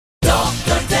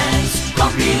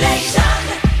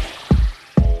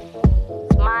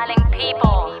Smiling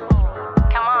people,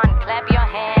 come on, clap your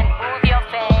hand, move your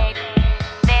feet.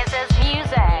 This is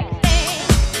music.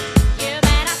 You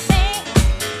better think,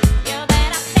 you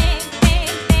better think,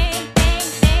 think, think, think,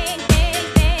 think, think,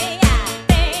 think, yeah,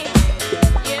 think.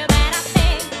 You better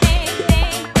think, think,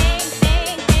 think, think,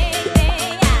 think, think,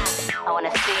 think, yeah. I wanna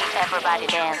see everybody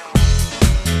dance.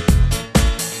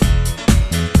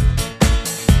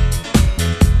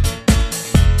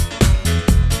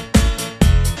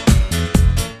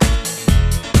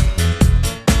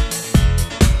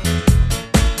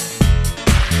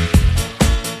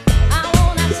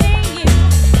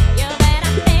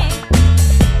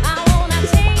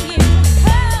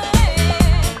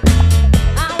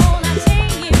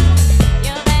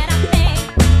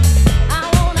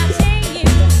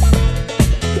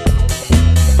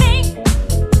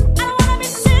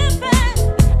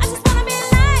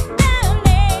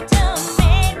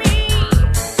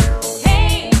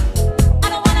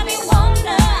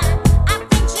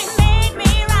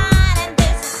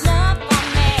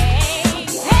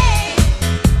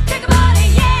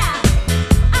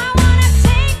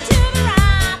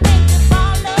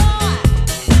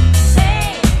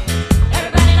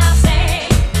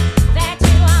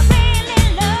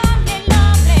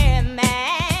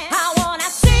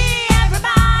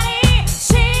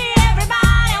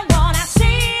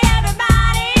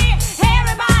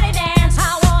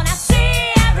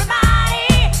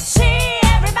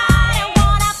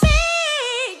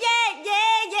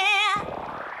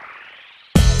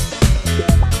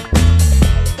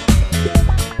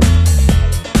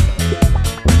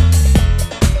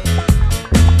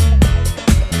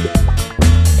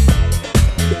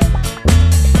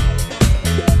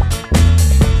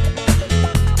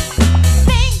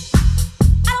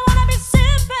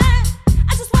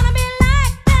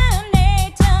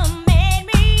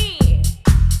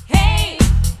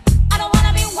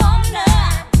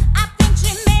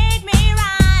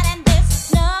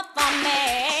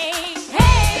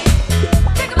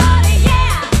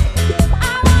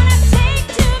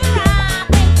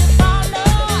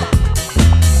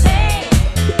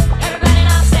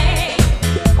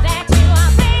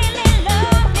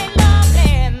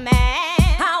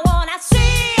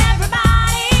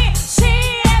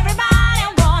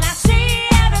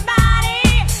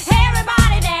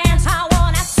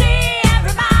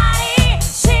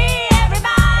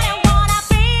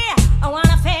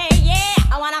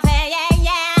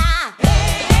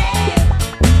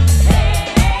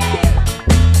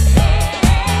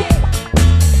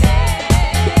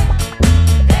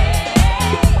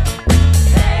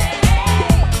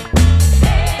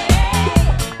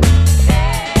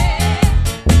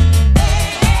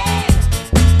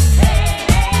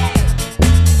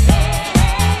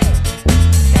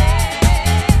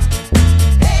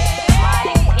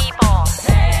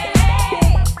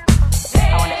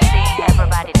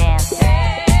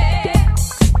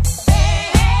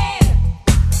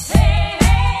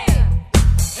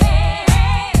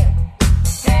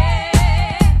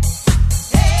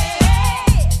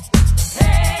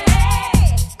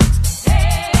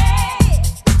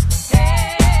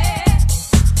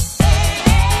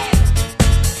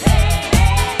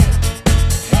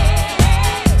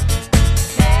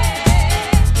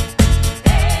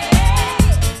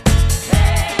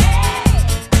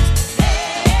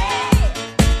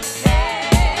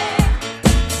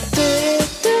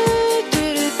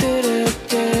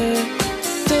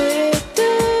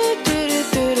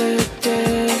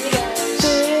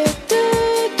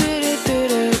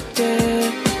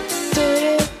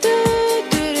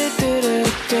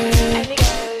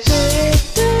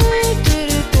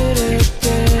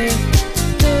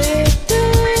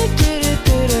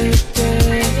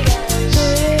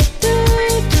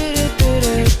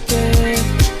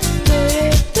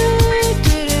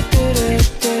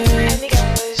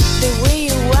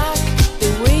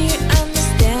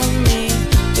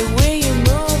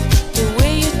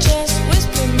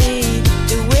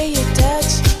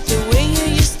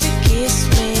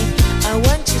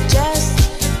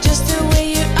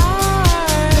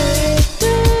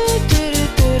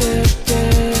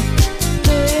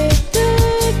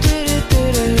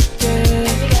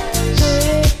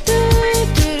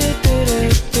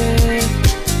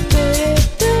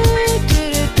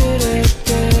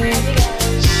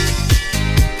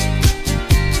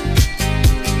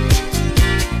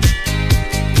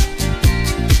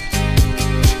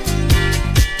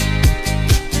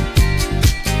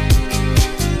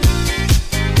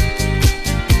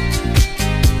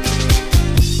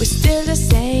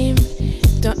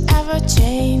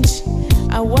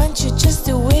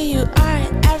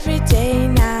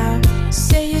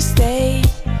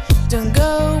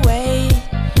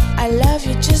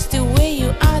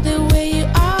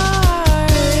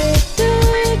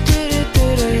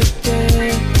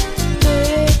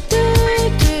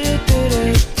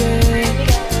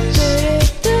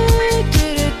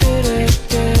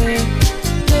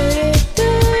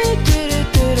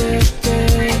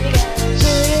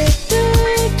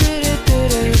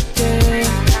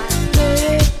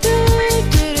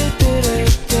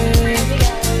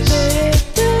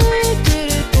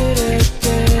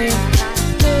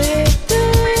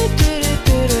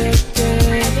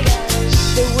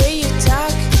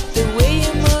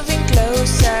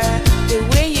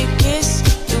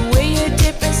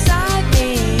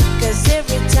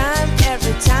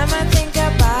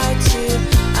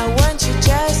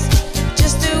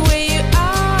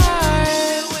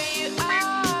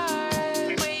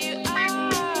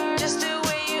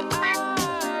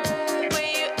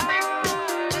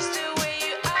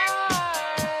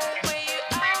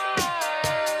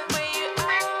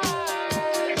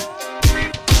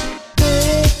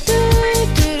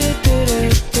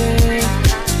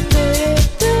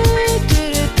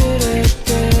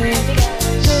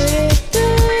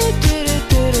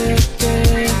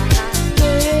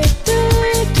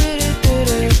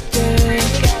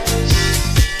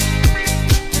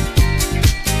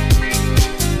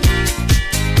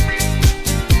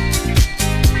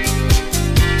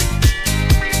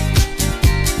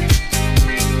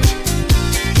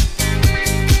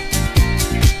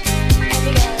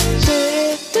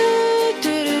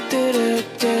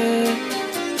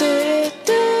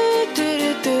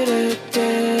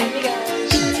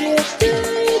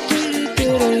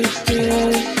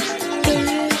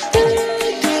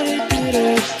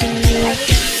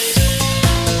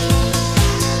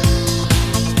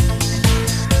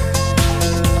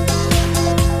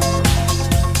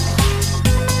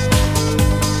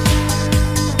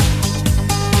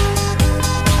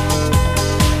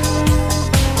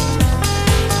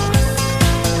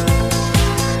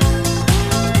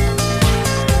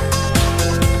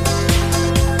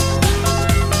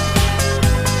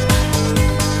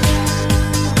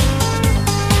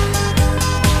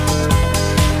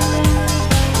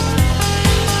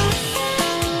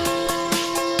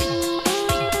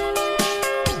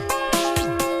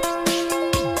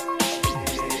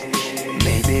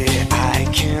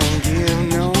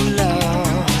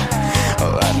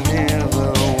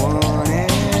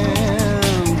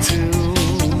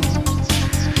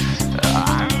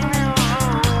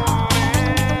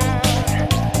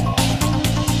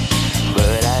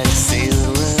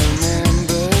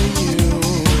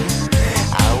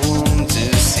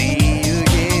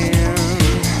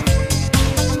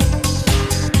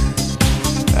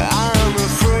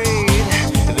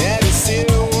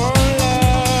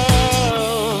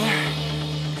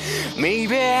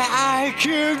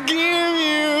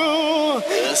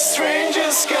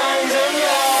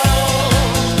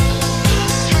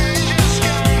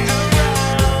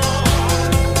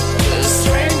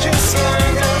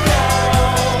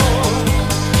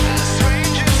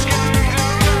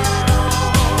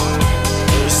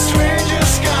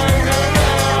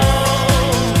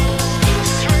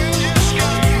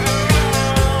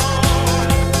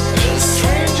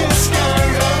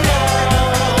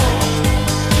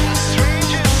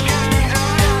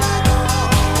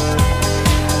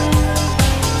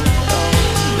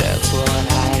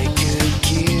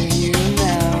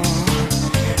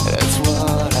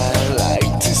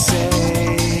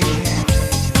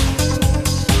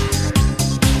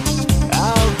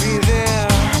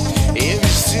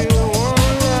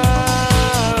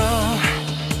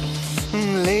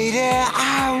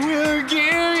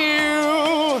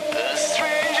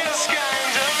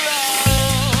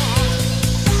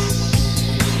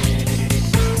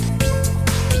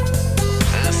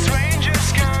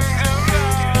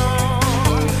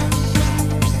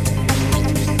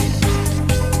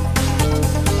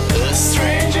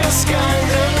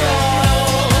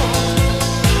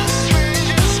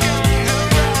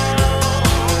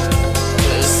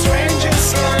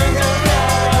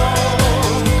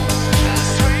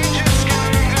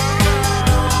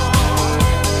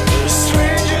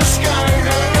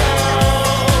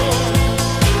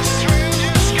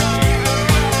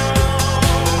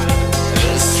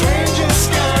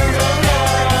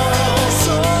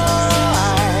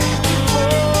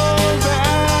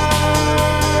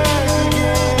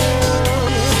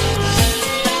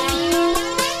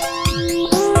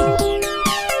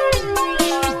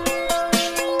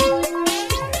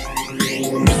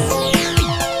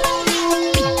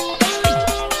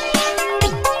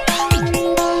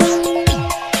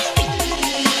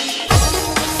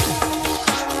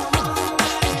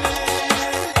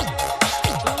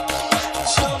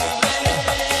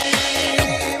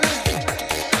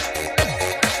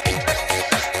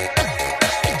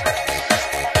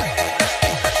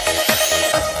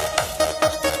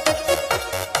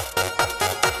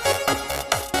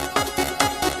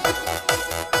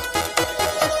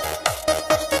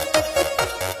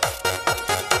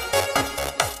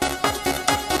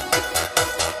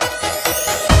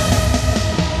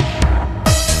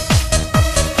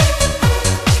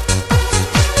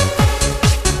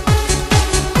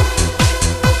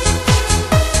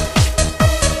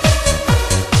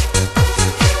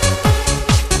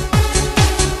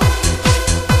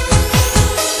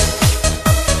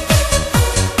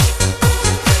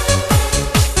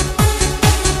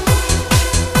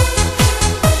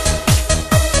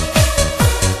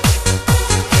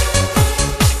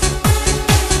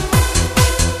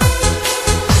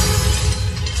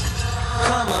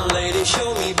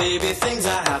 baby, things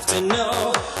I have to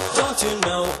know. Don't you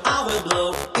know I will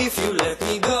blow if you let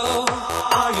me go?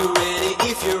 Are you ready?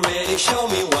 If you're ready, show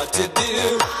me what to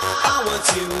do. I want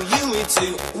you me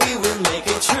too, we will make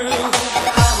it true.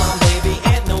 Come on baby,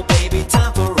 ain't no baby,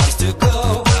 time for us to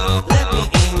go. Let me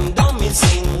in, don't mean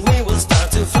sing, we will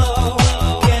start to flow.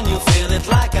 Can you feel it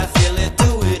like I feel it?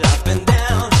 Do it up and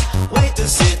down. Wait to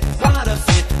sit, what a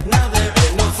fit, now there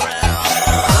ain't no frown.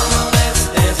 Come on, let's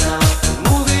dance now,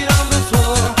 move it on the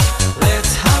floor.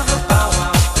 Let's have a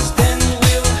powwow, 'cause then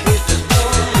we'll hit the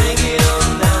door. Bring it on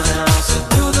down now, so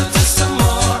do the just some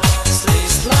more. Stay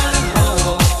slide and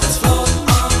hold, let's float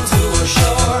onto a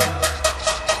shore.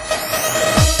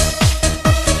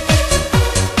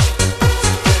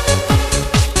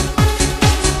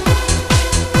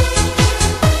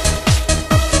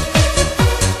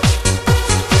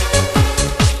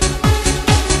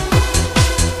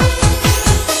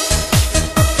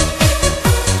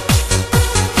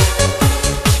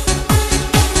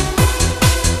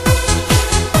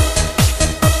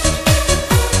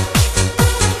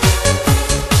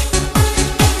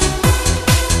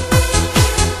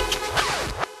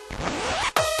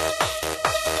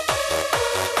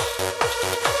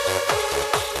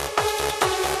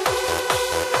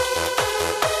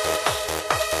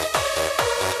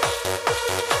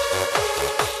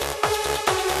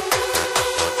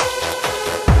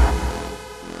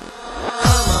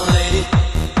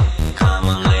 Come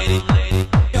on lady,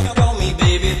 show me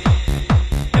baby,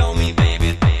 show me baby,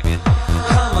 baby.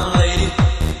 Come on lady,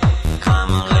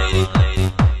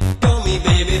 show me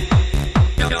baby,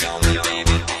 show me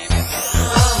baby.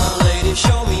 Come on lady,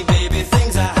 show me baby,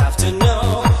 things I have to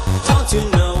know. Don't you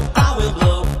know I will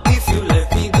blow if you let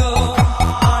me go?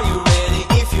 Are you ready?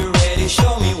 If you're ready,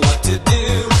 show me what to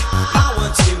do. I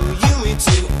want you me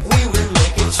too, we will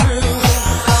make it true.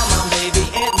 Come on baby,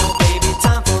 ain't no baby,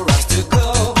 time for us to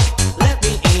go. Let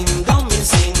me in, don't mean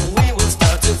sing, we will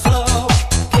start to flow.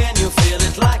 Can you feel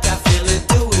it like I feel it?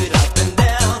 Do it up and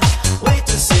down. Wait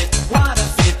to sit, what a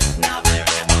fit, now there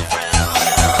ain't no frown.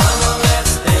 Come on,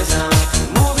 let's dance now,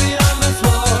 move it on the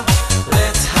floor.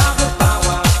 Let's have a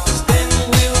powwow, 'cause then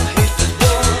we'll hit the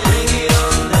door. Bring it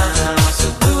on down now, so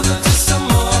do the just some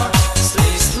more.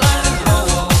 Stay slide and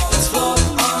hold, let's float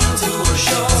onto a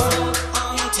shore,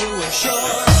 onto a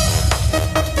shore.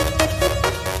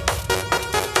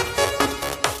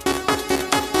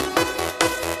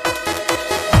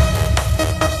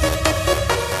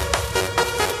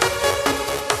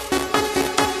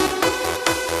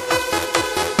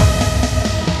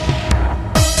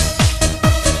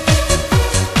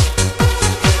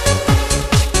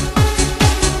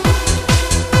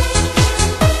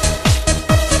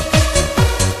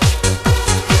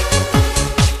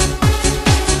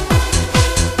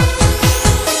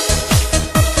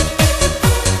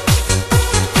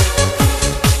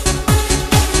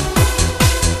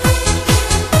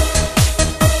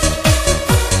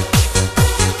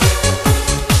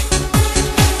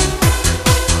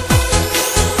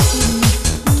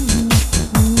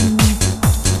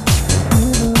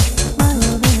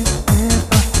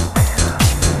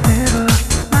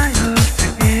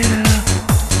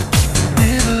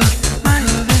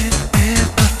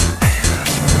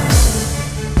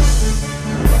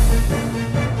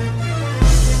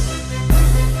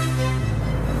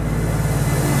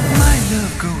 My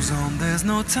love goes on, there's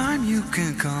no time you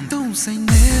can come. Don't say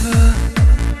never,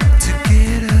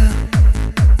 together.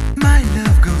 My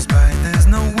love goes by, there's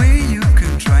no way you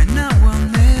can try. Now or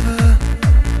never,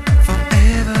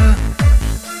 forever.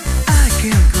 I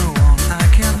can't go on, I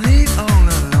can't live all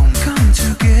alone. Come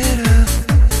together,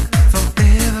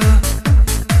 forever.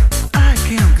 I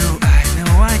can't go, I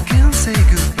know I can't say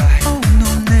goodbye. Oh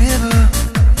no, never,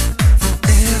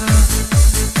 forever.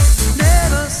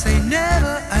 Never say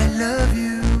never, I love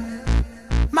you.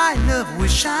 My love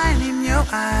will shine in your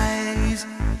eyes.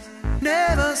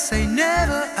 Never say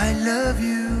never, I love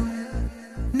you.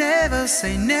 Never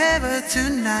say never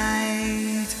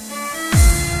tonight.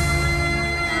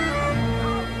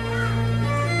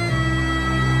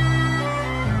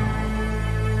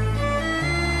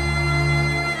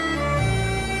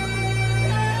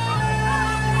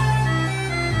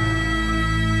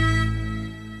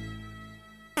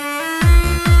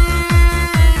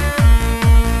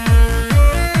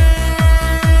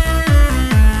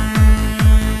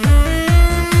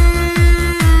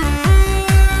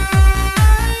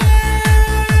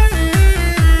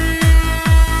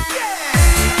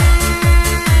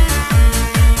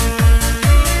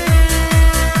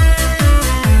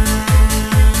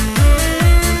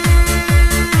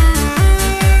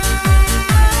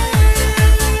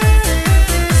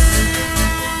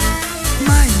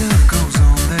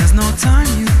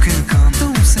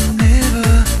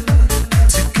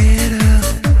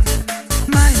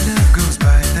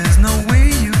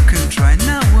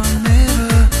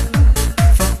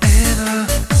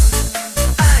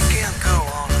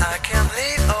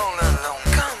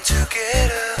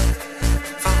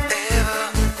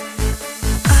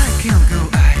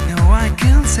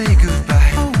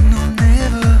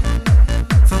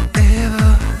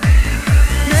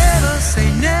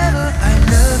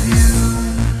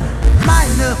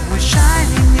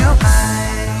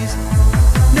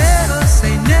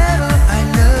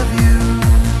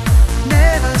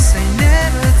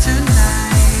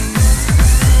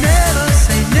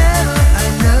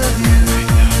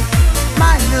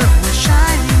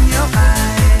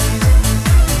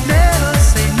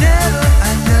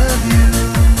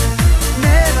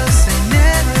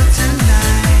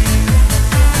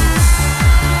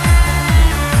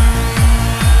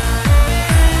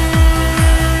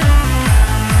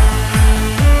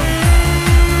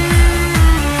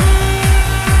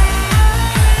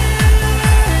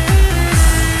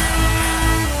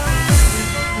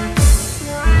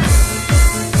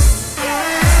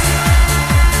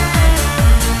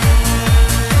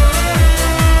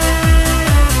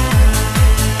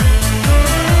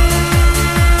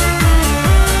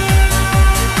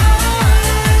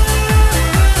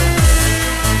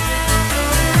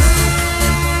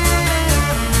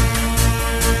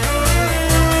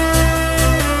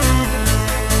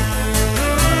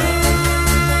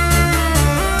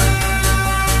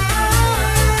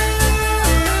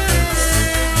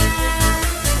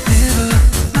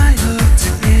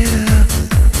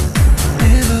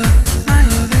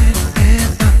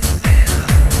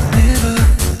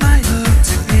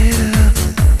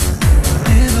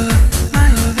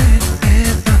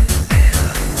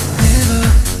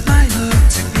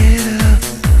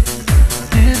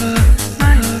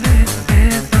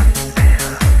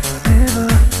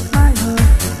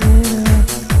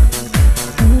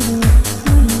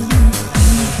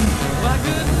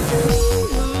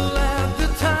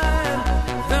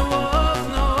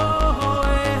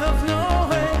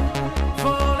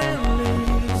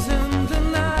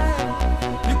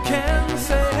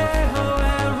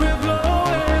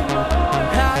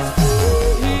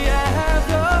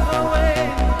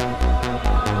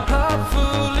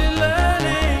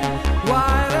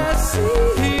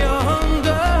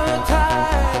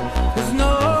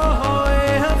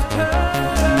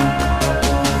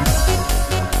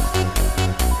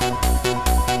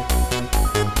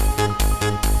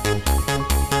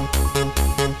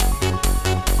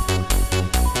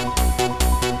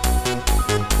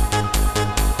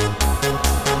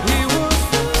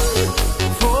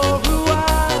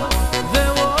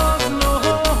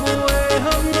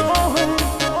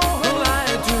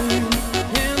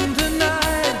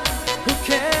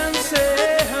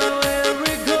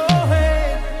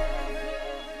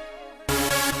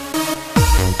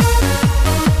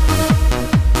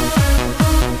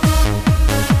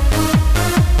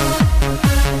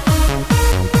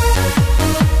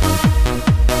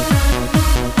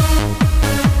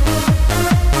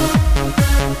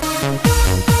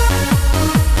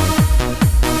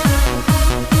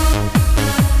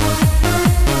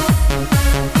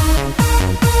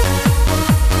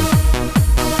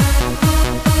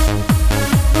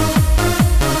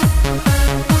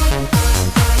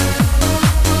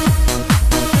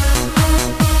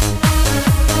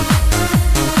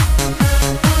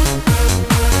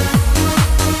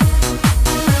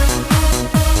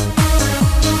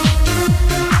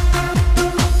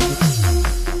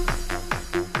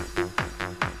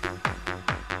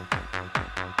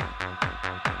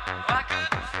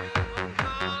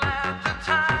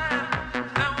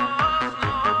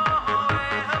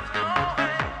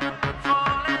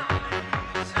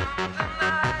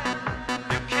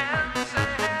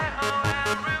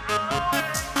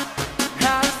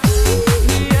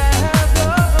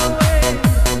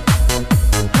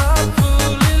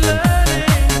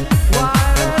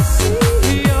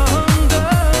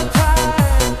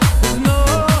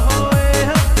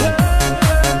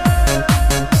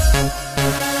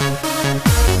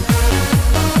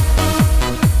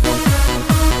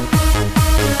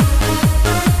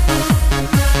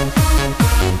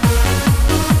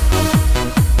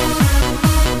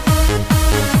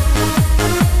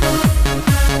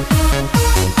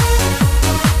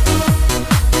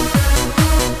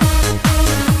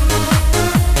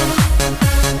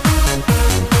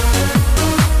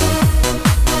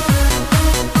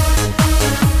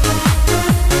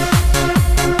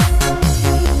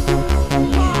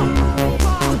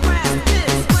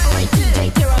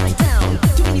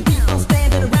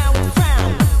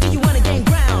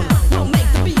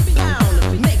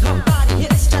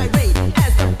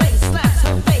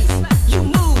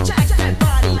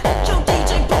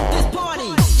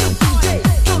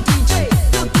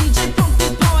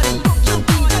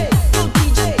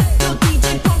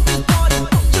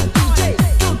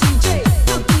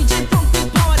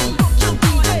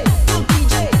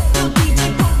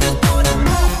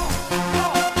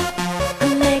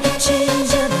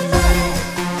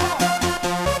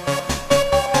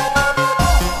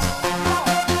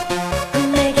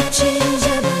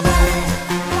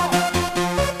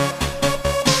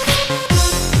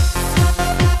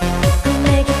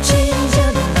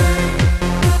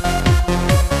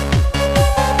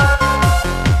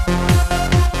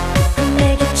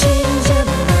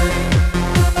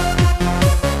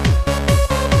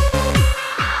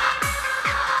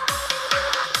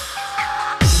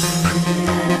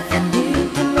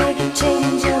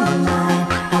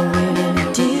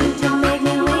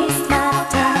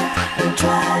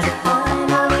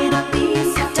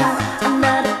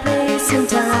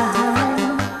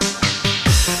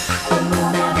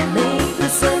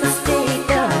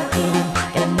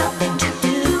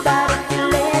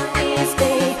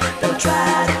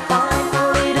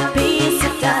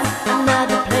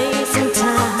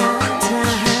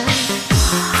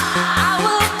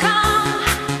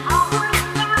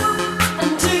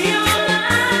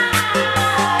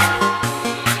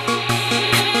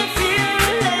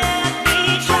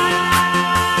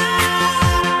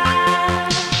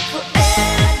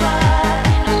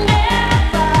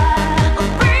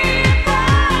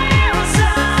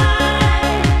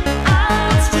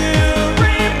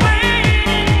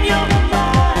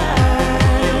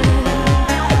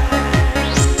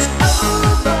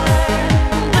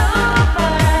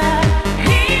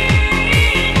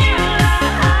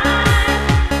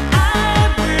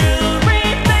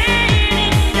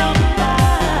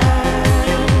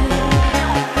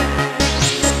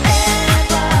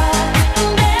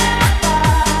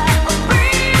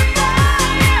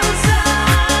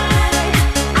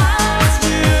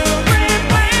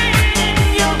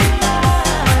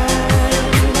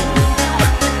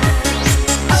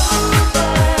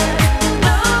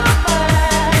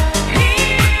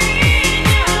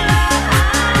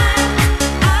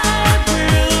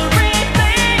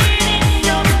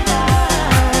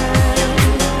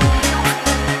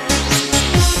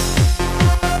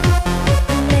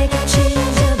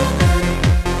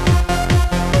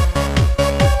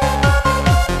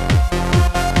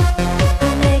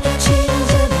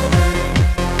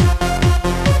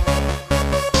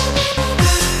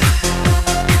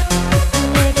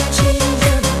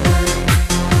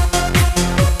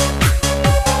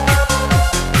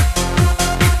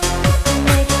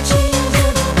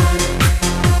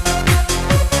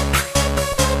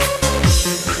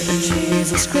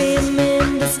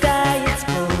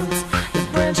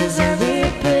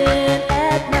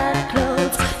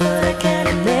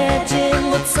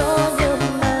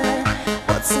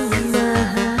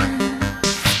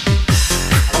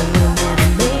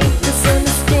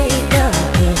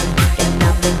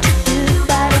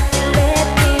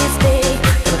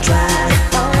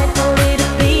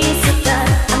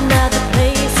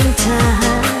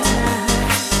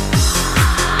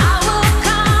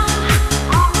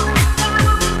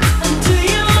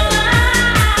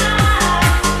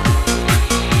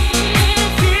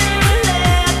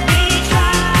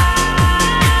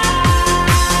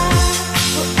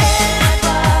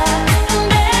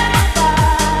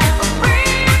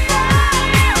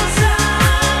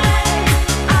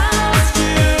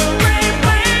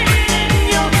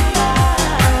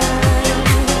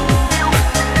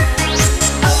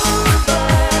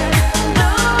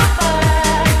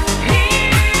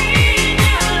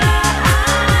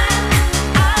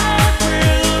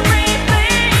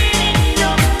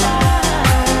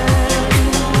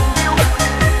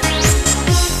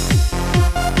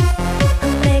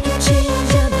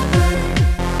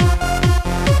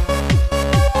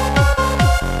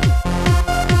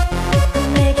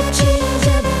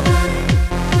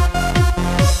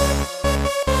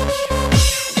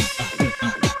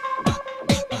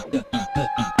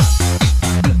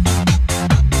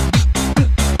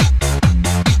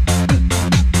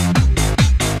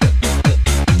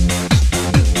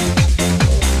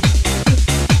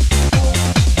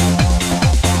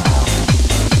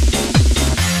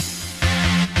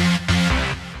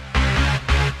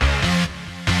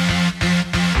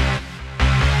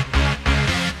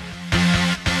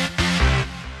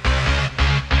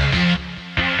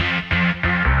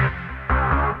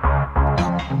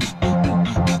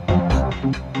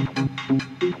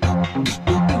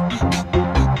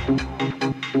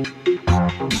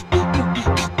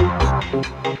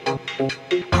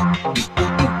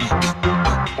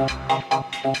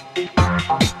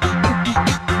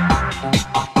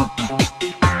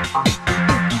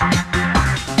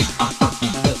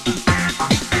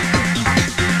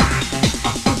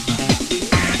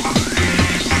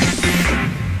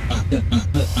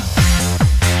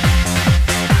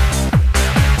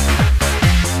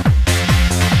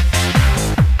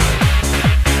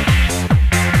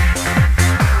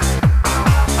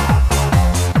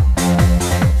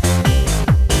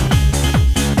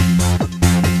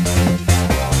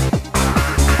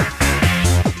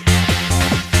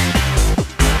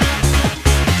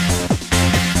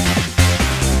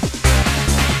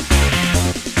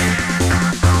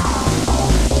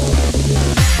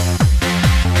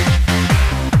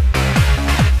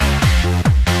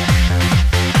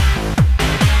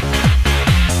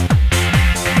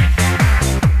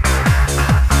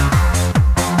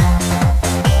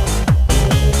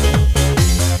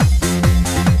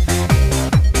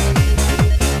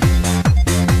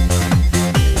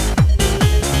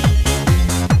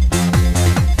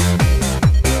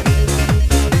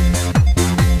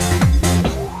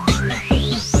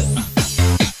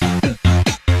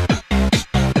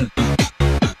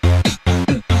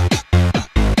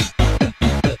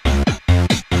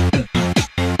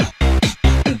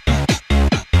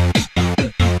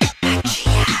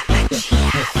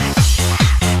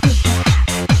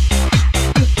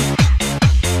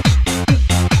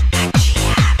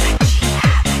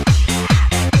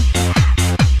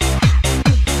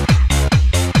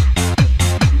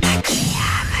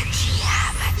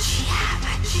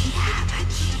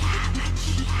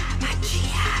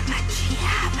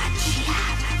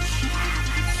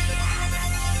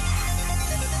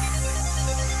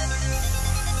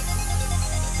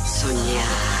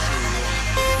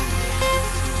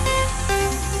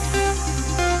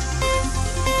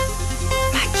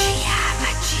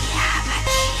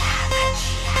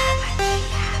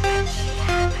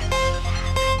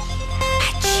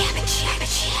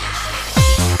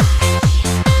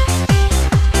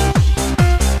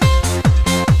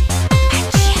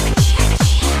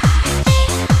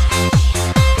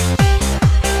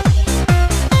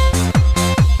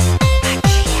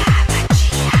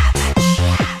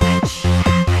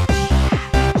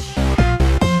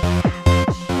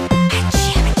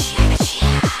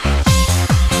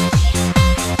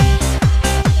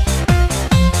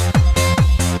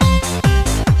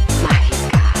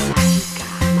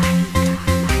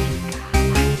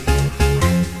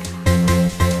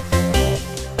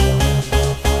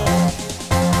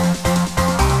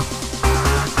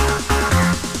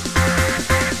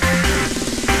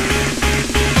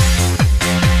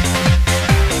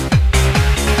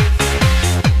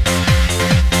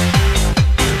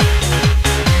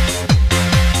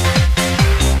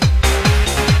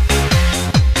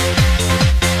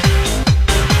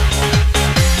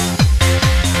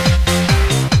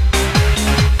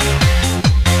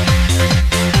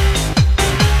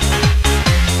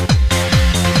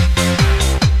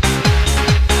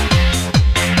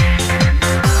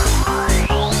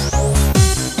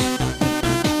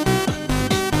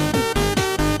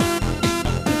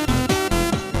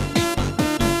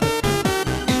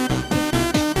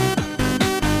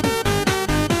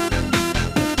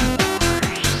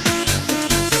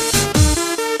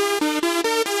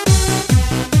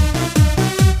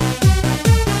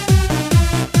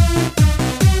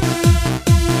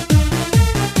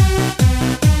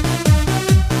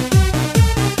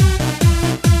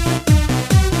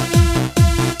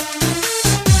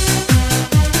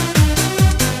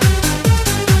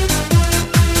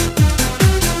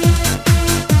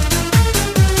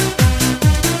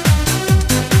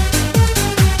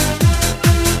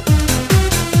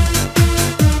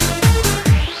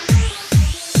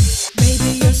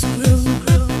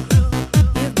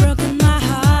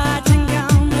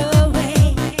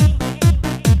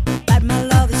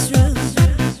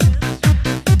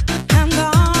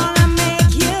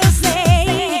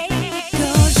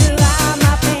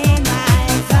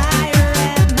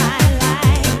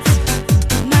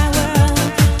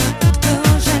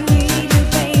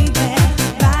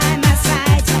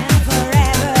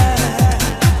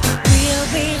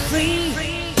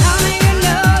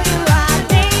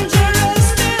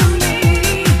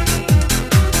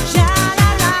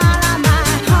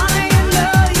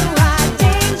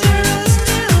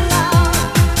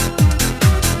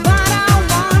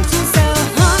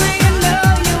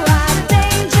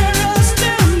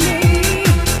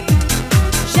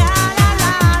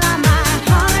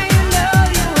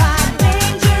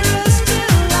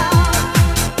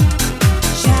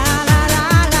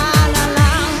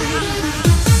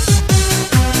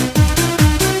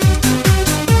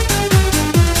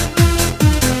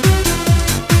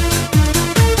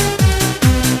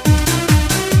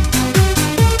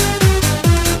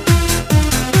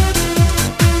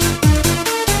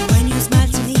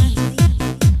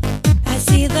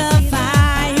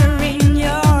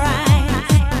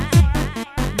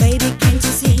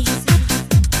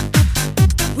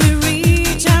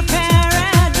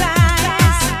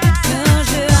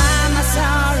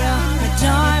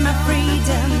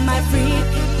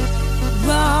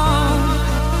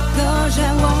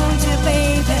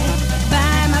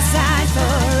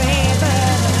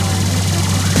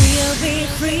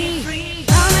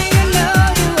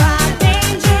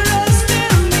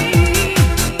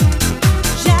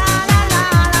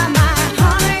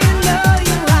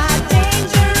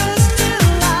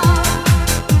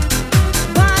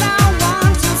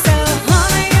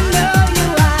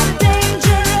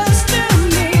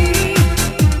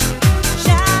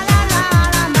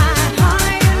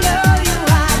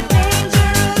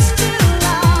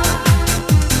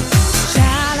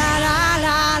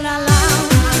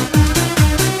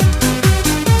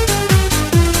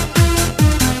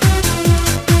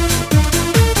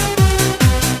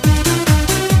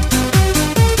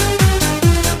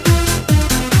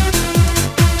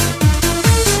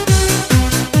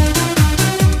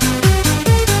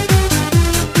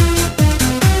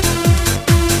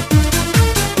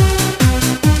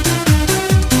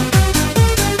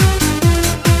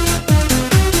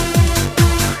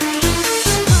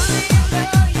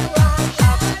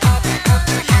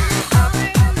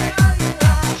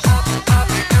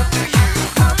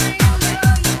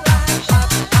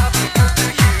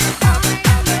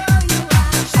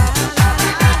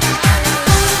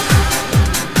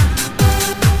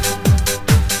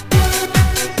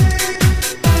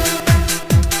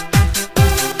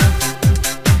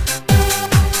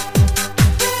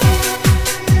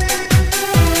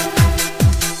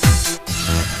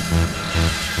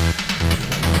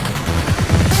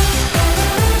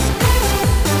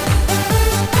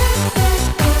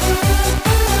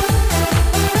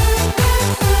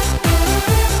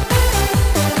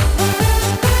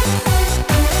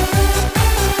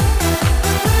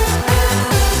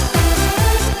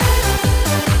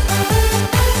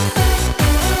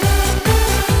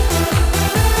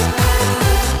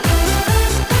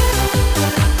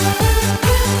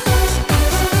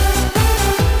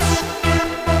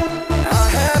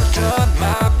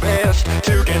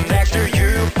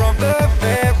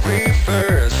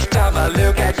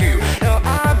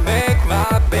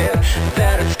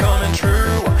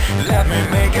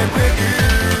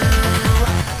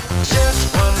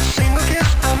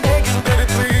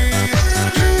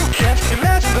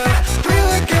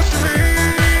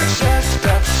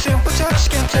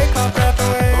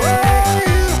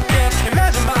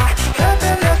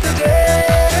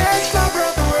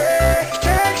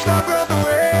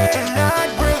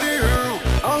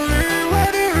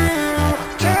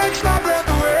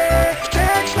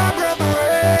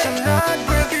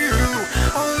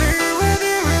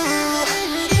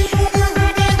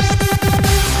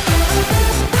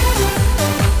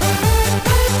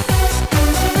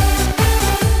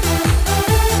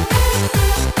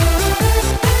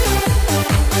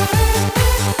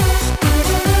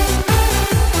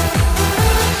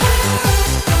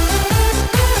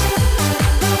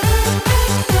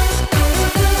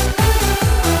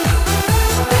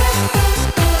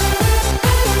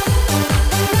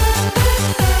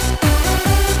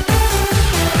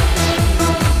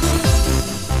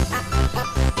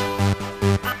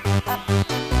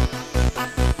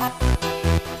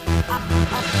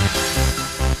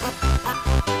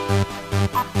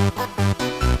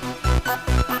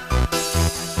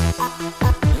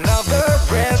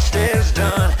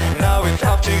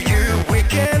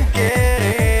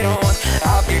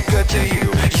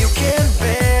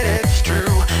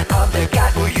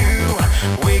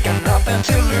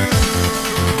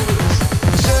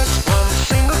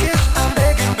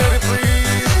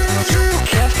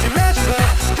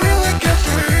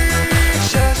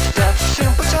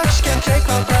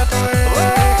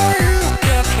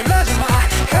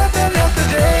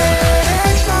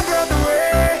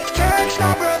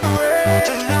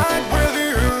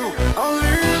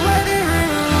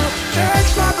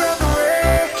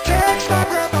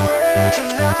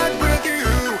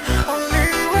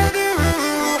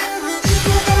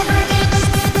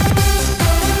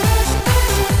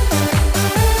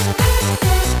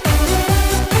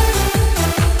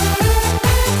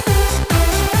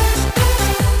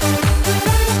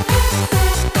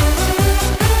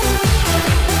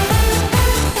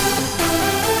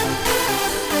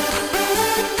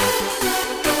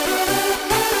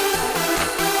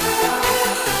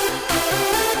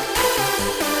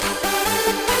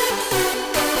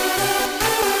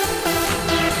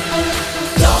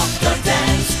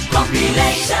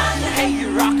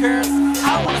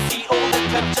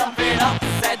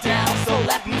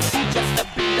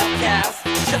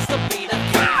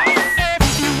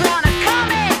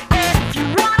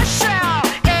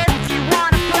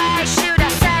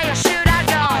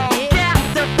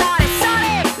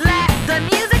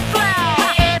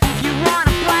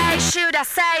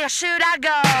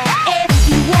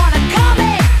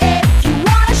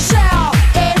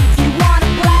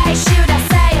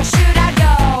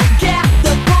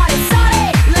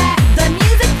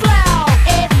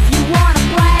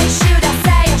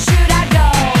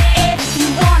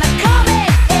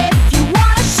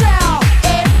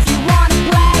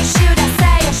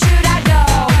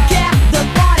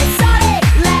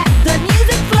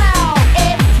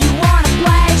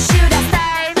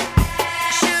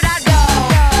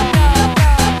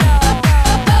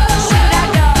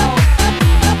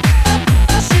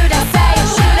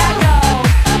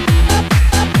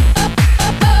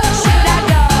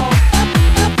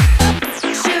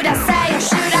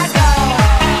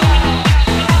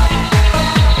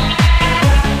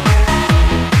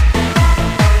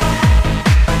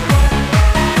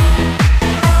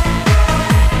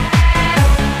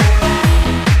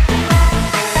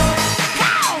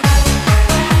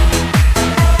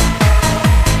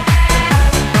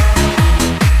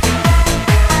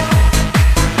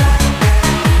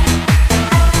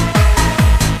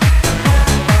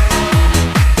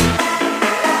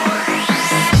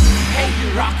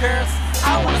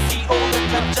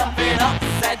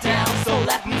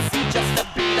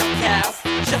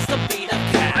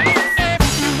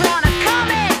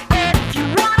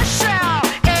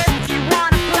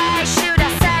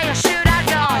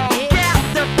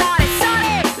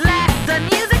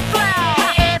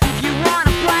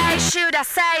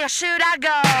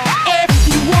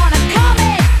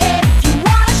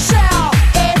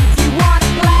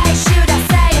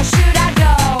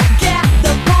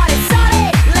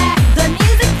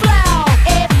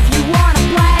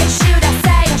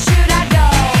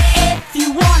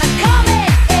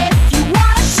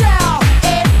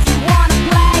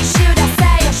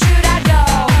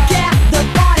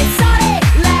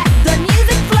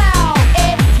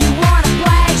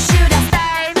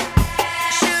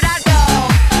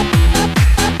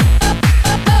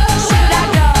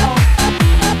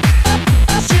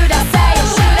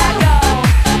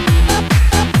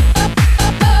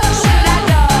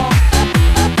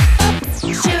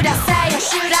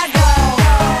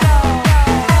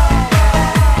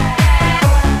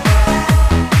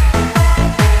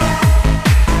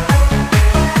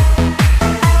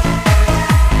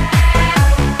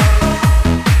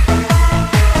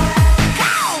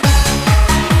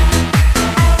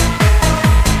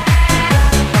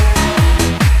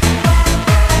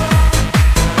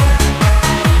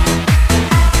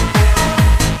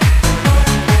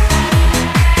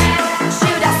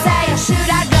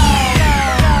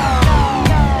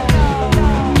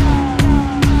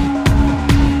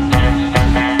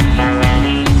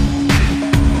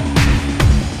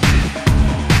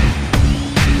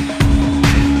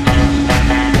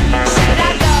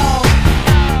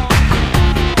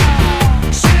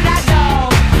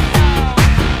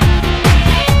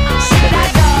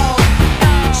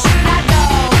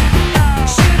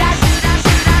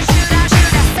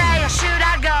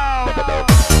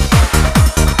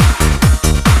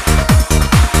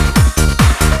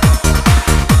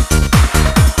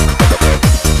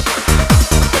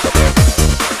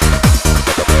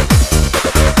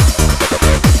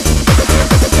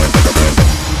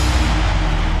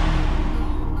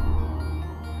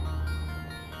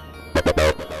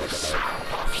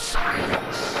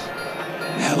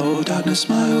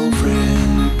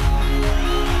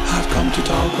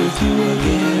 with you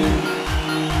again.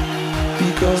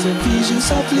 Because a vision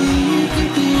softly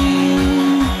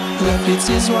creeping left its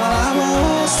seeds while I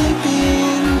was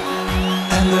sleeping.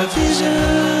 And the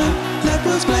vision that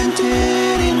was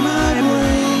planted in my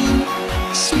brain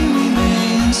still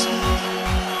remains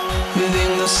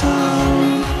within the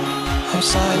sound of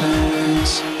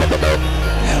silence.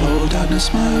 Hello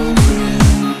darkness, my old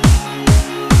friend,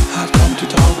 I've come to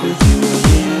talk with you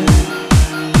again.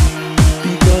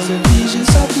 Because the vision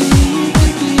softly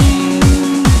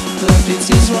creeping left its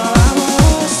seeds while I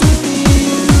was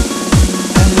sleeping.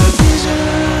 And the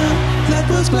vision that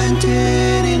was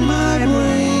planted in my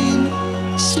brain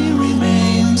still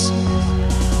remains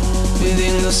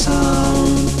within the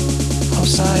sound of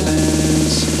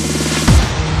silence.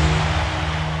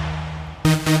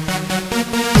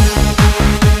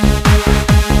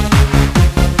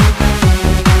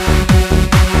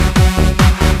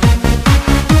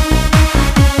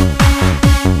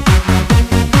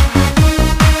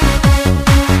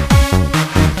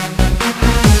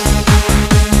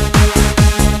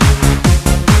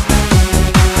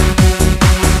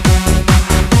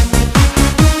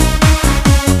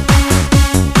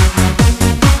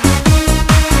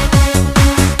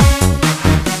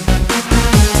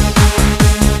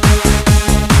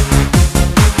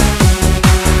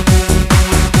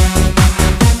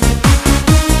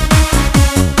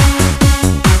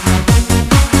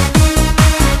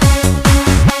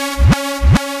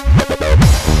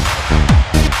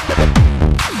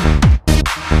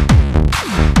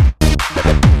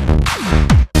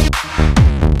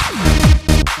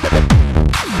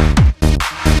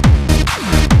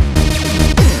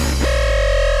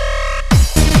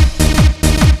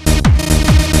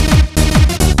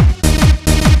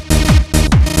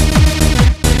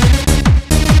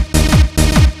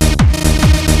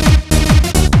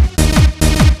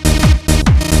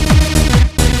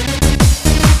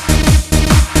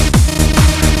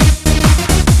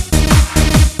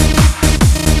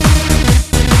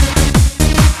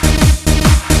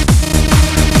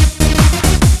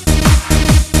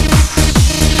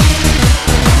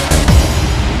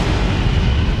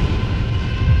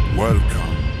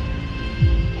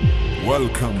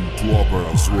 Welcome to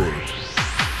Opera's world.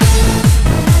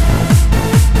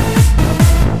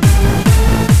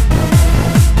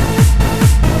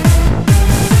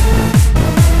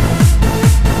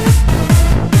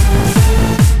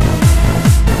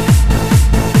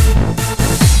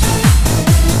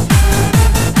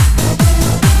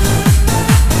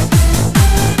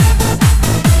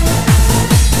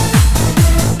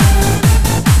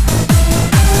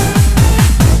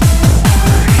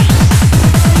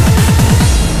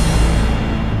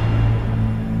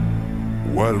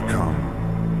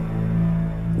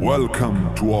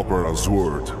 Welcome to Opera's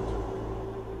world.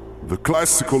 The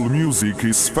classical music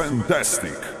is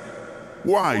fantastic.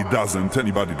 Why doesn't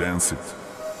anybody dance it?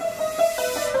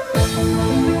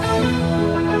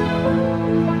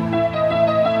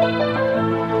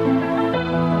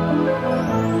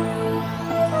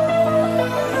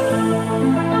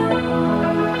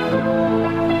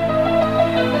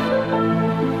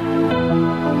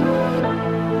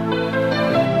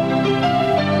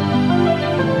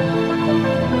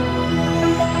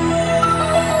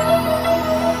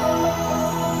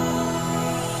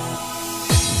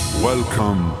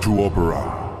 Welcome to Opera.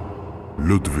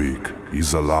 Ludwig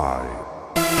is alive.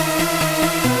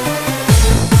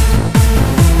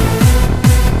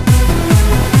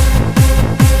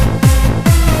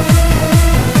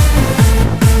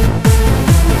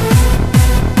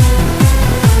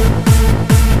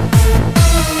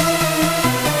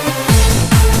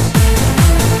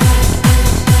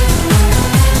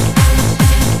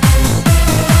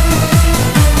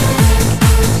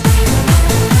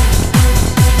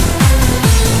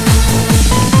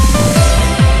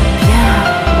 Viens,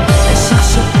 ne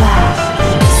cherche pas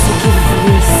ce qui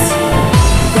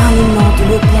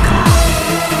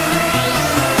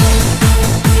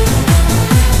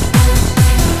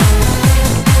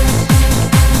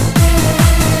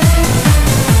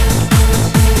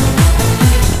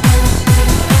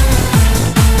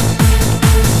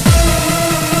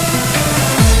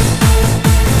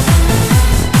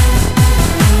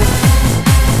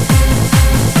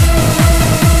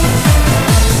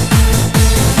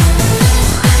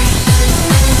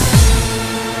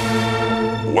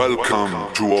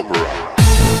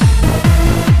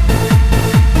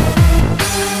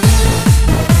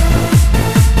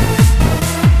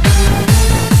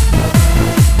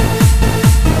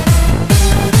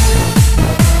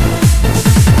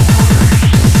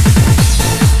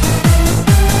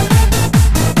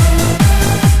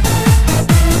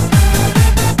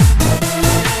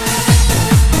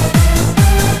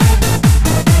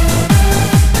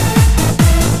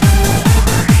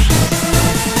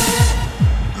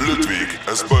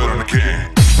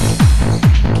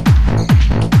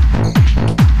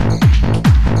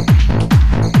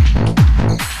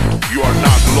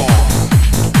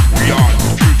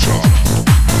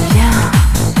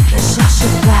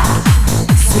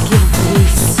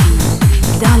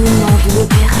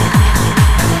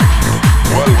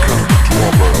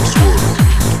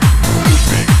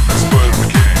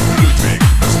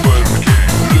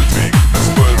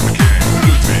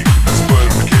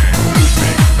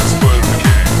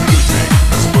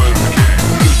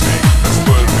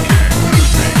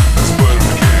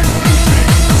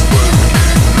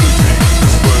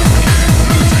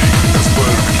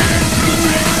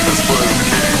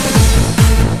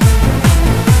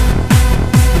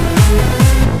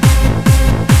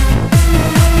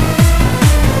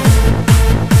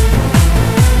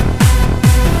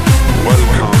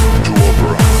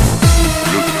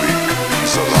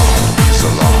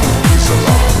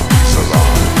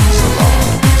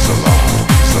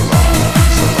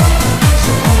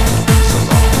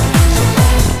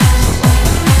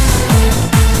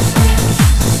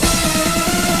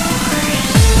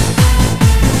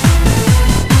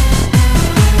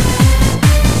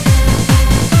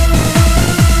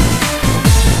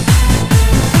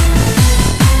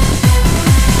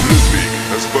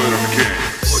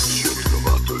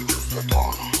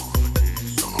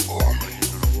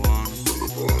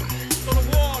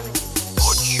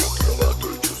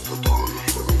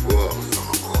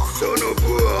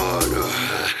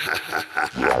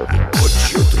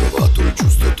Oggi ho trovato il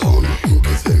giusto tono. In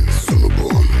che senso? Sono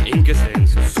buono. In che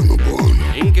senso? Sono buono.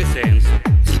 In che senso?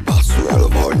 Il basso io lo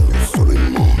voglio solo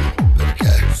in mono.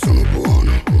 Perché? Sono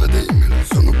buono. Ma dimmelo,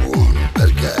 sono buono.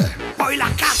 Perché? Poi la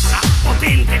cassa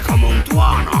potente come un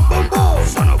tuono. Bombò!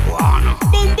 Sono buono.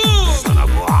 Bombò! Sono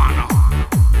buono.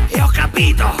 E ho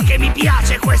capito che mi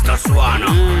piace questo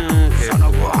suono. Sono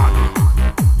buono.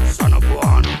 Sono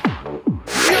buono.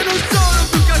 Io non sono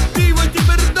più cattivo e ti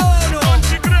perdono. Non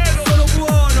ci credo. Sono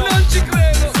buono. Non ci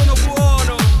credo. Sono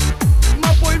buono.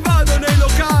 Ma poi vado nei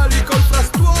locali col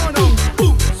frastuono.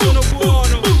 Sono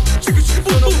buono.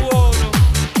 Sono buono.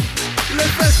 Le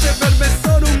feste per me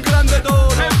sono un grande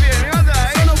dono.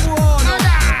 Sono buono.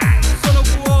 Sono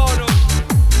buono.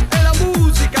 E la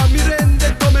musica mi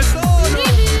rende come sono.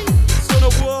 Sono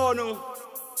buono.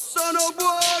 Sono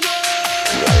buono.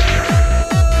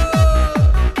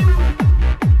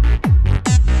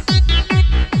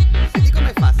 Senti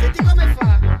come fa, senti come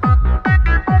fa.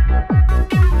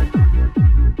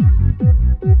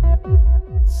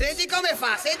 Senti come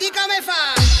fa, senti come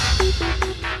fa.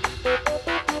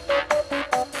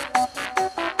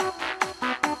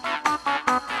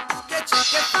 Che c'è,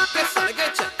 che sale,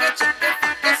 che c'è, che c'è,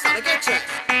 che sale, che c'è.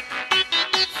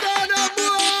 Sono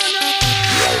buono.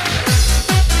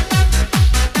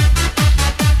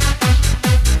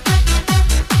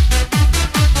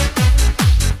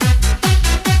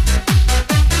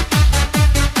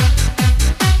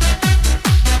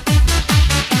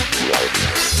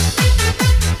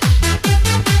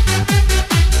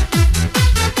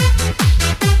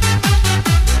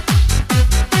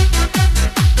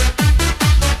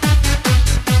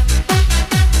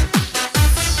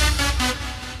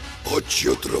 Oggi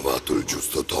ho trovato il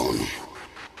giusto tono.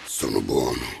 Sono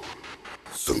buono.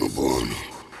 Sono buono.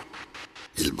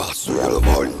 Il basso io lo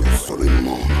voglio solo in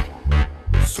mono.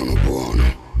 Sono buono.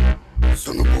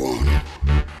 Sono buono.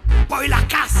 Poi la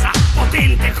cassa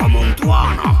potente come un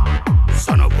tuono.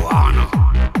 Sono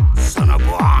buono. Sono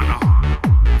buono.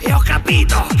 E ho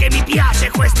capito che mi piace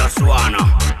questo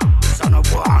suono. Sono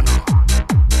buono.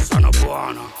 Sono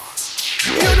buono.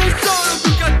 Io non sono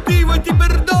più cattivo e ti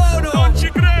perdono. Non ci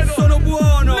credo. Sono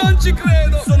buono. Non ci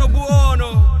credo. Sono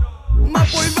buono. Ma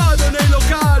poi vado nei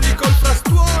locali col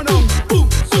frastuono.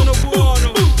 Sono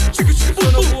buono.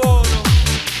 Sono buono.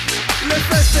 Le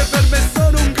feste per me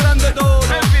sono un grande dono.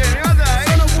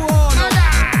 Sono buono.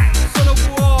 Sono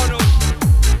buono.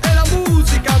 E la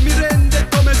musica mi rende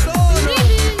come sono.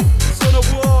 Sono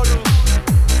buono.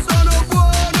 Sono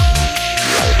buono.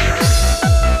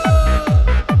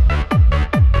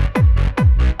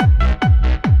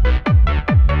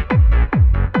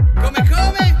 Come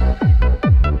come?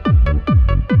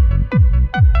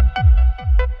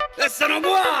 E sono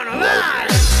buono, vai!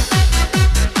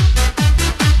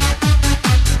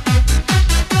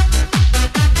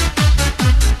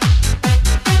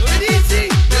 Lo dici?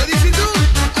 Lo dici tu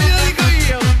o glielo dico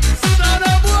io?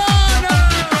 Sono buono!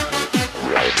 E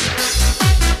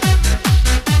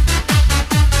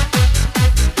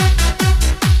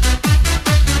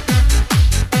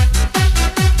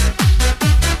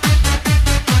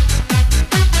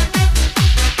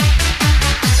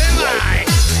vai!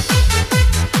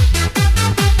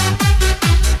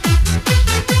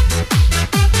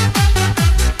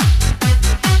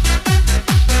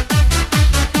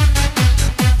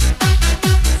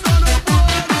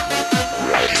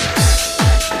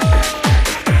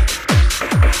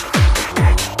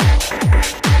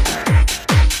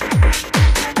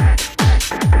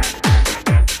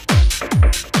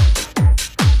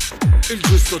 Il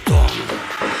giusto tono.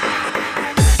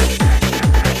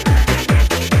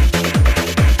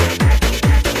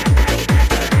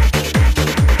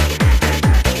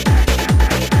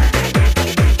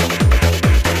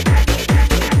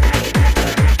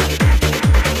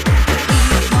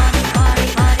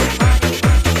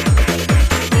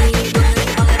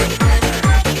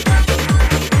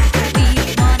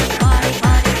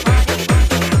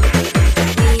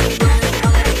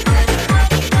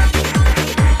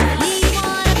 We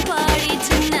wanna party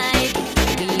tonight.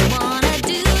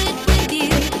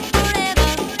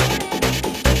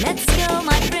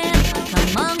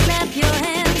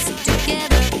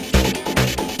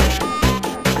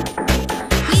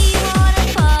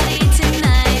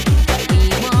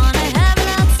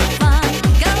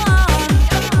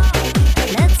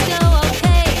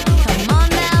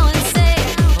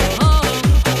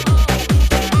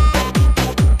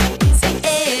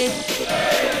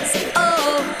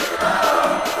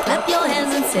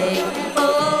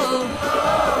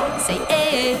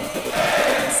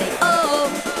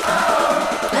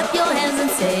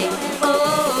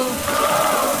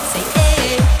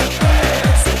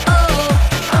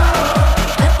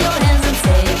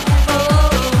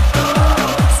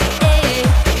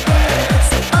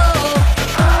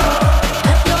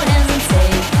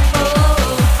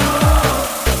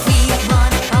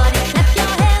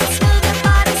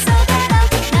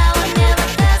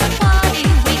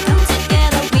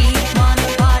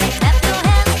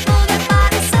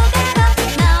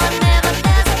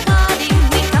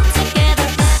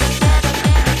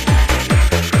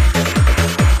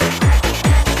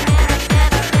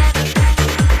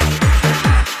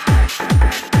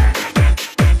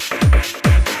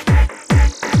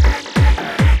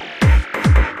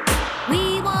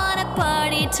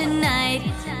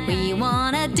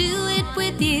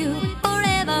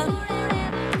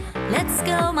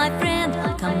 go, my friend.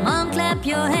 Come on, clap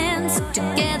your hands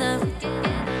together.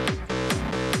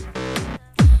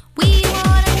 We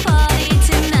wanna party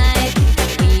tonight.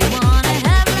 We wanna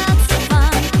have lots of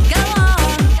fun. Go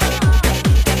on,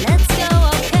 let's go,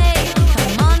 okay.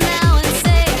 Come on now and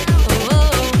say, oh,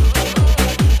 oh.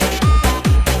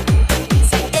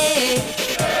 Say, eh,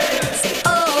 say,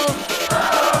 oh.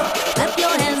 Clap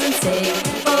your hands and say,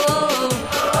 oh.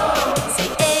 Say,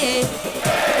 eh,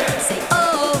 say,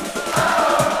 oh.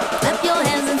 Clap your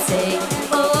hands and say,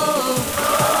 oh.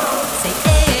 Say,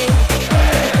 eh,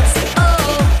 say,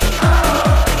 oh.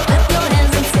 Clap your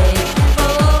hands and say, oh.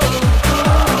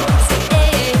 Say,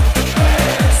 eh,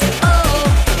 say, oh.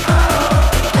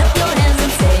 Clap your hands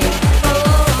and say,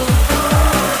 oh.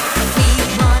 We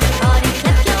wanna party,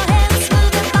 clap your hands,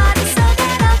 move your body, so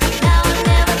get up. Now or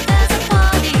never, there's a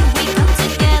party. We come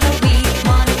together. We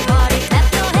wanna party, clap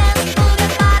your hands, move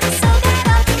your body, so get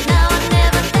up. Now or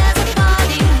never, there's a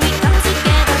party. We come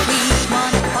together. We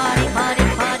wanna party, party,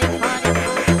 party, party.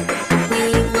 We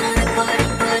wanna party,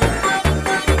 party, party,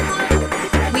 party.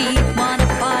 We wanna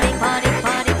party, party,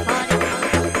 party, party.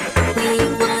 We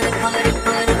wanna party,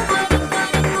 party, party,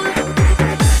 party.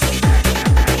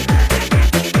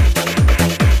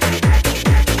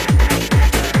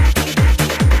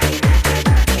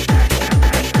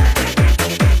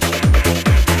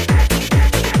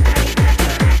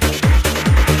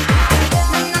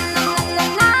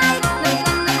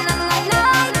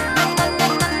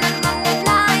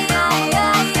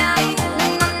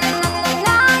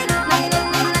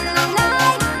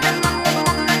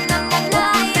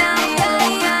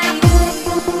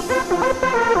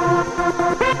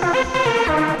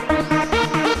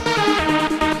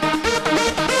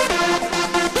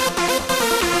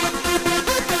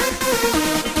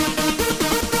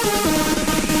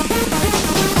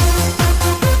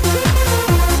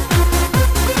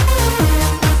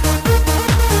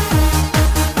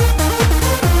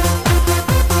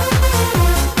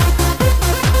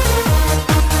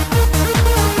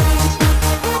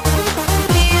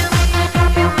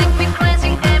 You make me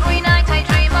crazy every night. I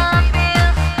dream of you.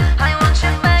 I want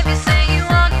you, baby. Say you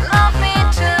want love me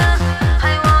too.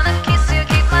 I wanna kiss you,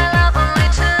 give my love only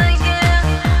to you,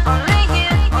 only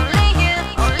you, only you,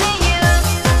 only you.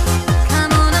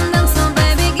 Come on and dance, so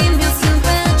baby, give me a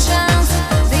super chance.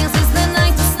 This is the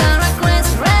night to start a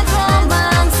crazy red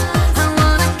romance. I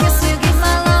wanna kiss you, give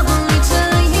my love only to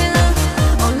you,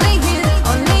 only you,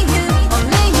 only you,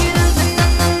 only you.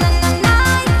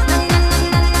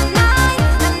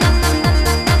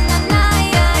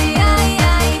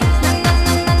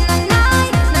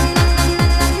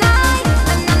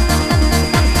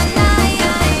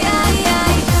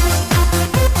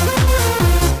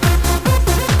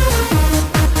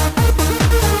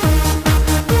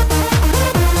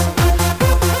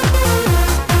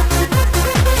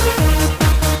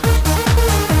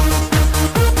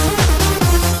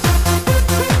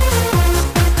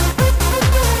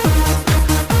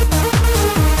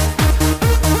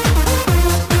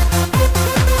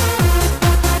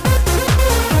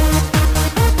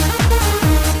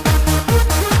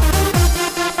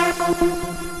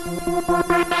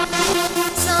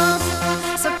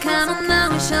 So come on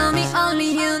now and show me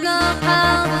only you know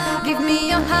how. Give me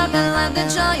your heart and let the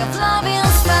joy of loving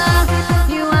start.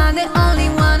 You are the only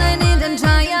one I need and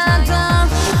I adore.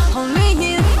 Only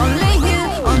you, only you,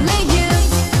 only you.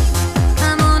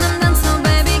 Come on and dance, so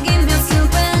baby, give me a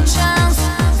super chance.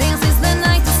 This is the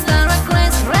night to start a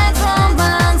crazy red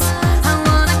romance. I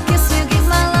wanna kiss you, give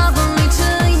my love only to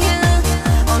you,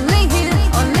 only you,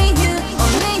 only you,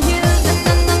 only you.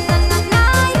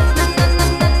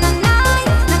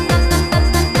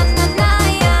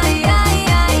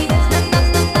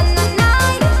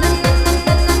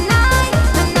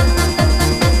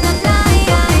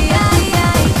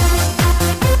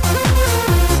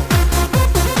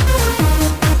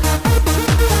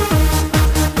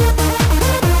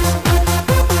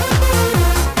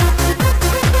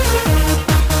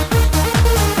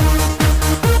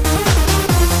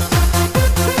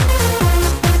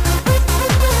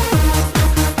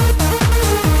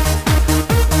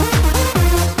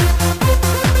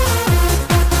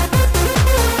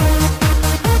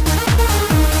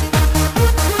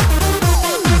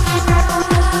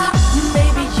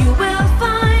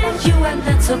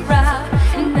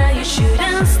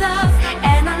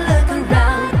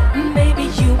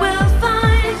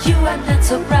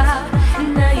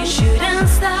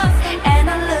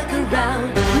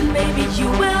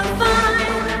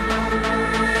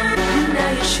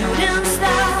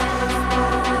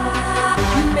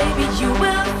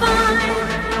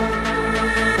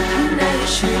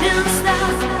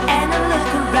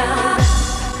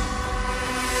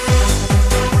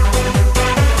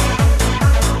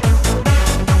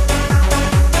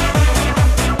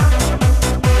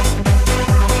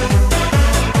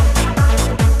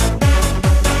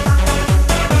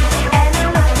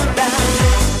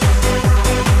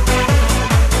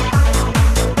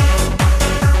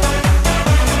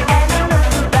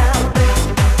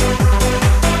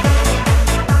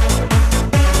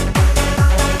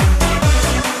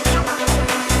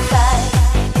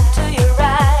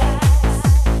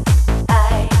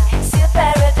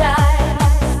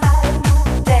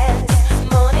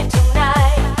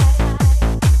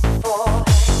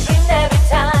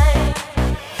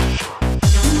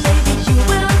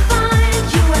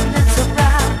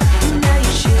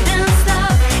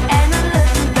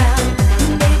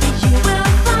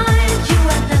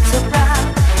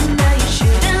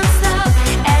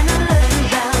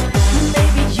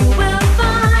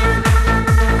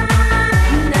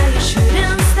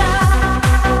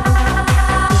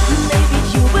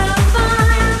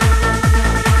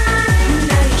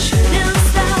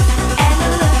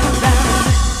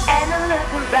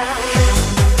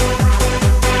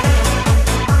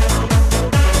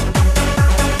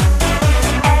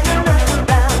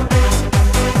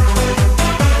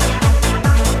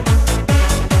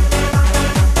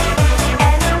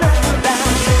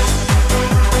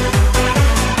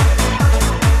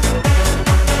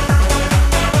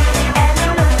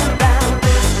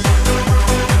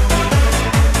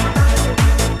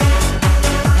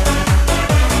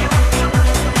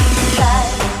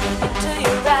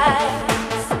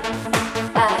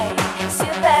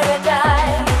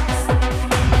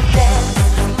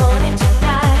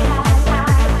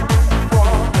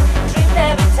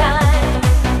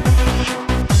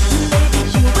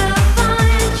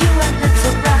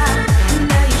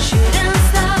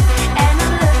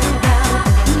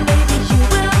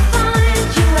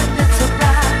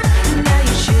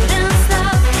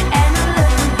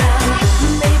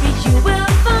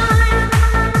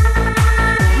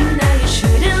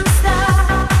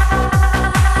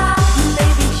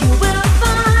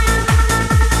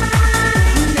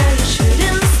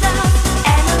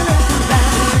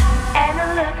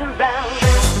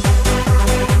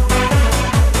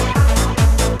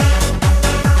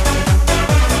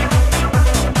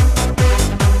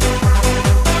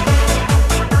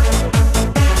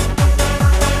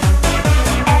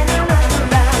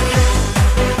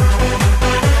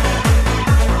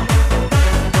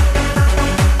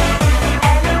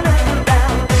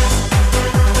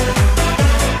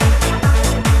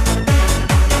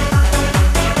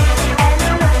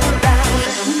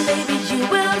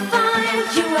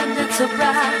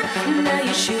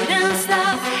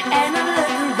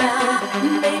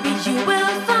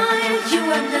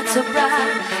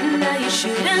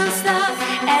 shouldn't stop.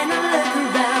 And I look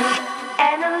around,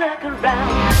 and I look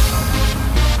around.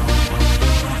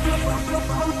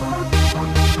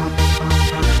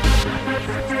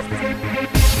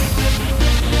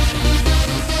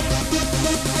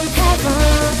 Heaven,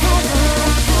 heaven,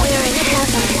 we're in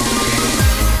heaven.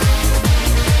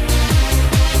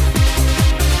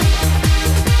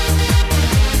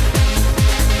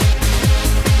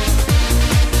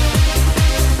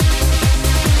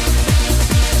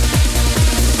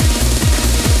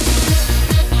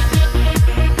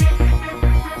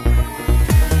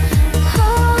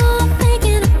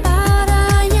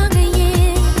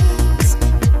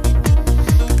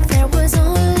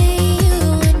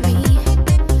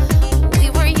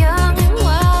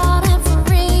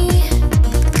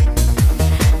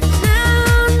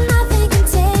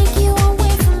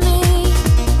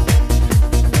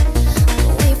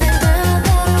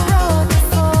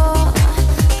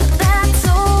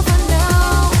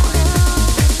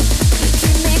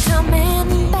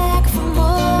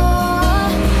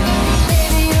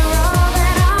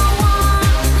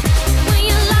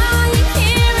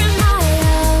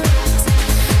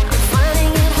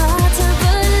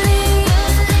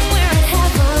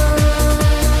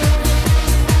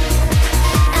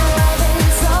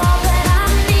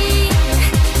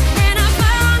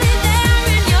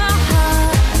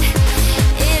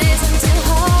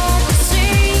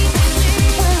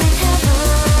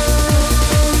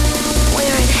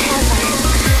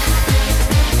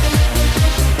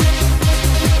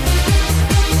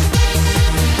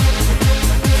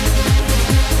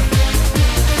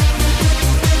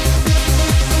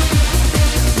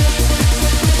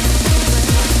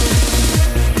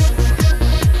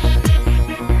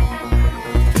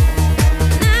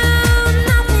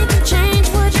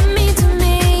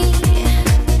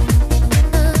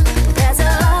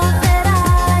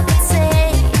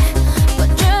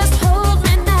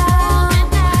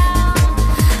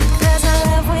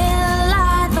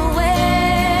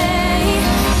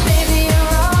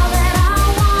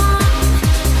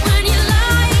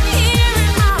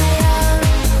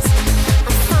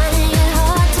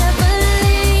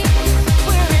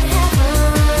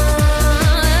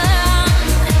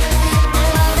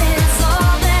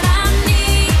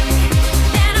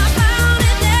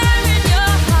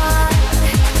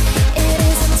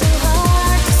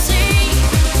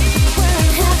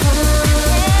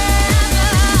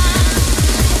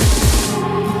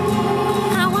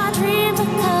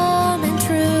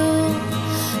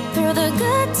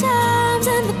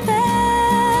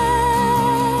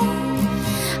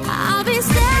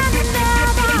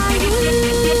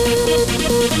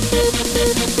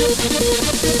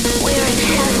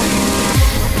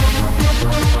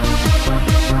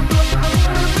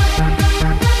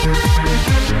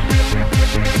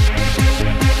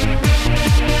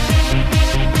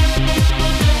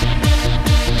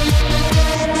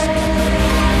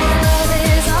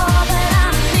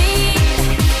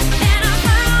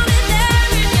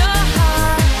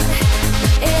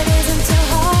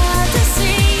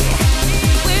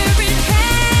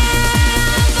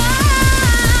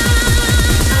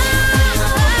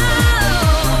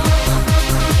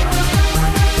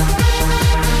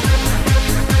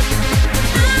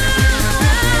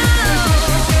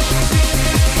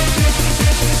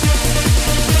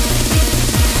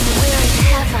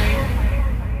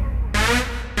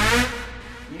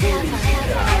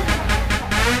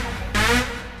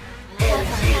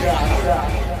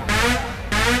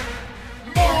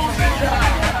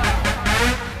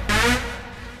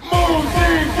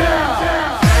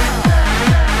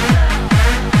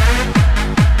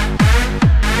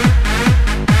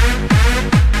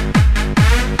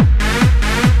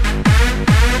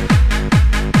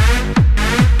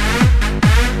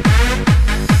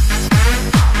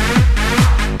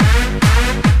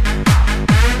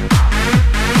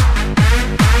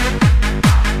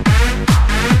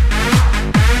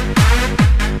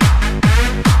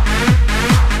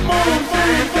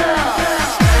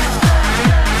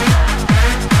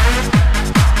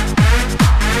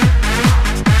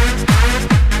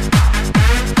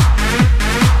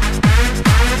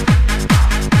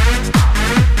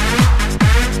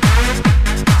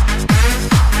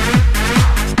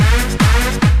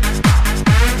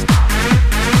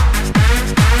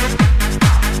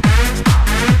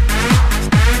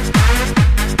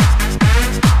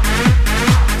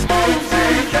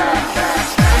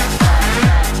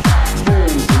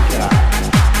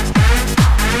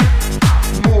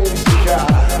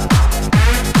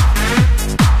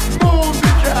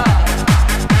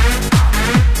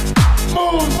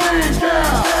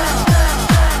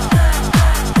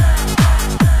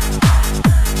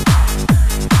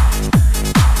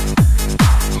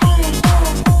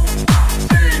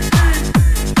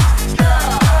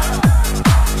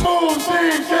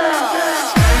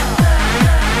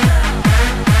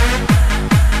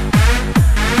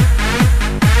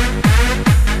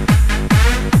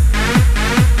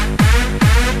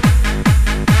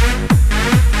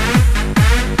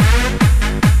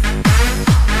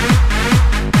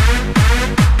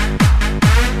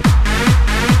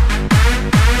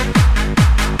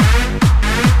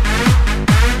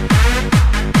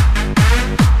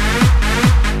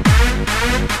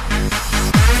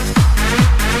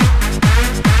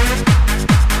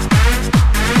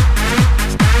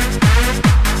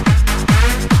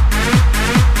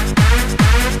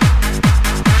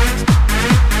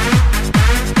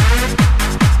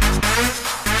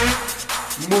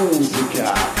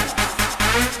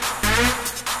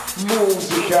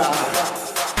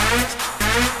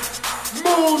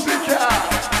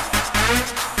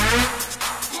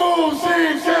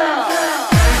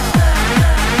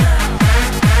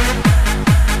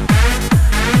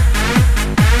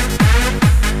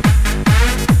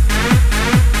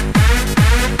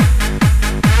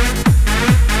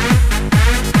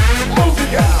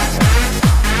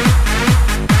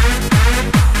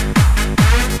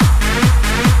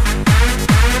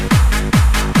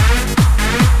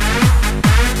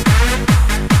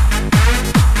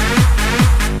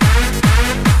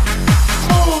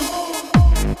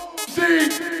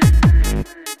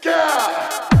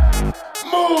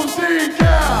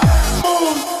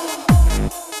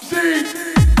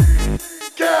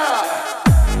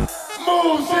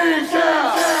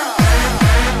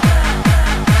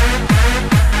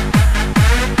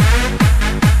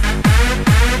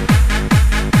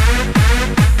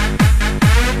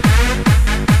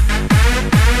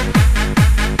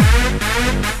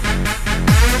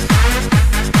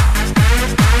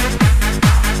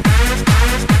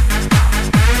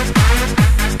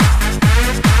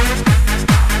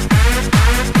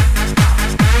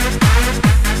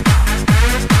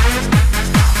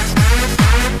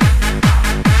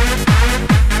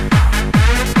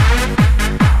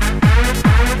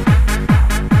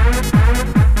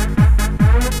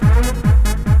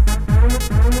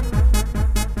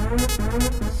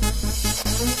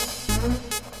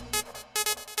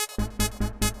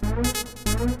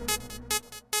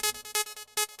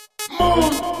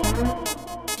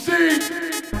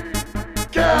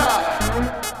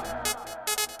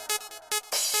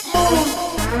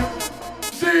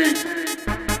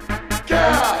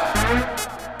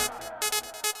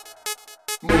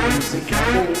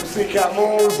 Musica,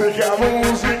 musica,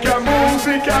 musica,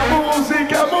 musica,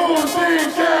 musica,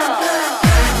 musica.